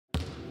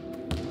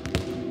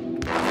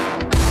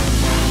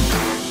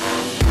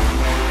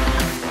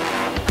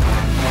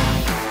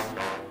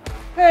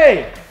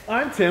Hey,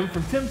 I'm Tim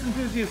from Tim's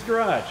Enthusiast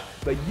Garage,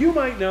 but you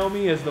might know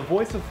me as the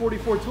voice of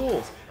 44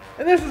 Tools.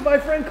 And this is my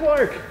friend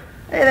Clark.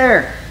 Hey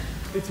there.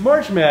 It's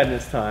March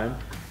Madness time,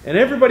 and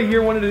everybody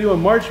here wanted to do a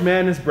March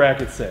Madness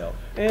bracket sale.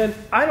 And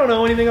I don't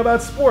know anything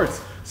about sports,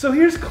 so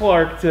here's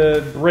Clark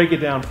to break it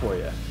down for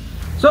you.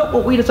 So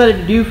what we decided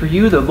to do for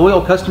you, the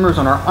loyal customers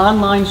on our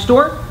online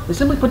store, is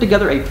simply put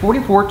together a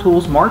 44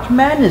 Tools March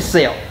Madness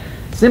sale.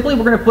 Simply,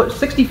 we're going to put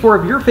 64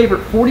 of your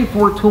favorite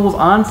 44 tools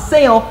on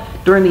sale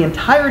during the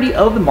entirety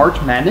of the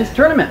March Madness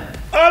tournament.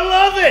 I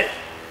love it!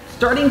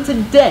 Starting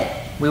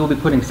today, we will be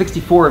putting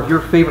 64 of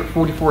your favorite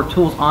 44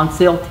 tools on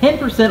sale,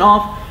 10%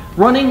 off,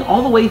 running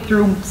all the way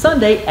through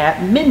Sunday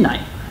at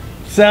midnight.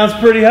 Sounds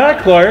pretty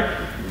hot, Clark.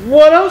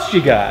 What else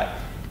you got?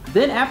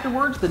 Then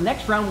afterwards, the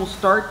next round will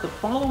start the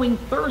following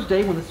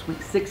Thursday when the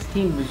Sweet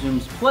 16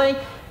 resumes play.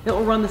 It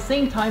will run the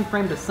same time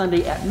frame to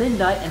Sunday at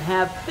midnight and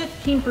have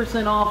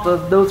 15% off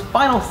of those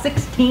final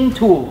 16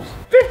 tools.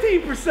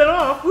 15%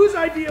 off? Whose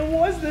idea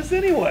was this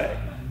anyway?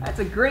 That's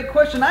a great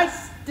question. I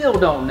still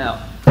don't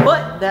know.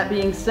 But that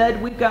being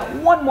said, we've got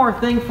one more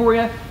thing for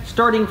you.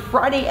 Starting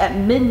Friday at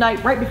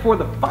midnight, right before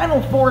the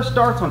Final Four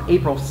starts on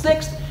April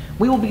 6th,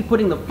 we will be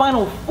putting the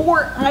final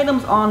 4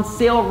 items on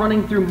sale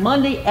running through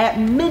Monday at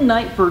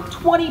midnight for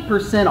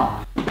 20%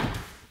 off.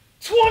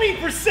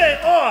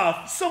 20%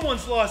 off?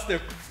 Someone's lost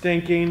their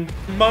stinking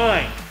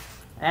mind.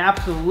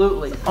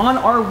 Absolutely. On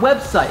our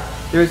website,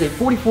 there is a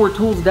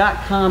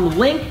 44tools.com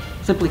link.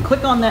 Simply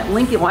click on that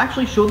link. It will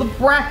actually show the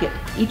bracket,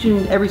 each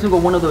and every single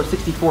one of those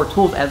 64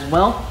 tools as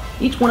well.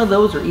 Each one of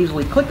those are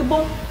easily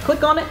clickable.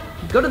 Click on it,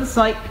 go to the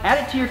site,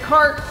 add it to your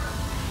cart,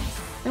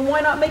 and why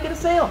not make it a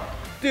sale?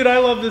 Dude, I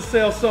love this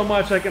sale so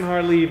much I can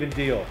hardly even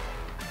deal.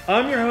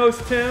 I'm your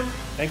host, Tim,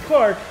 and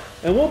Clark,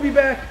 and we'll be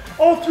back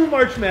all through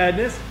March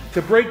Madness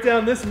to break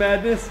down this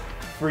madness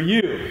for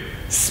you.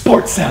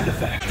 Sports sound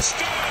effects.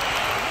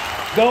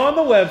 Go on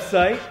the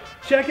website,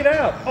 check it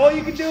out. All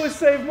you can do is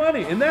save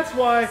money, and that's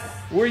why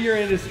we're your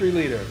industry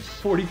leader,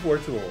 44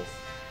 Tools.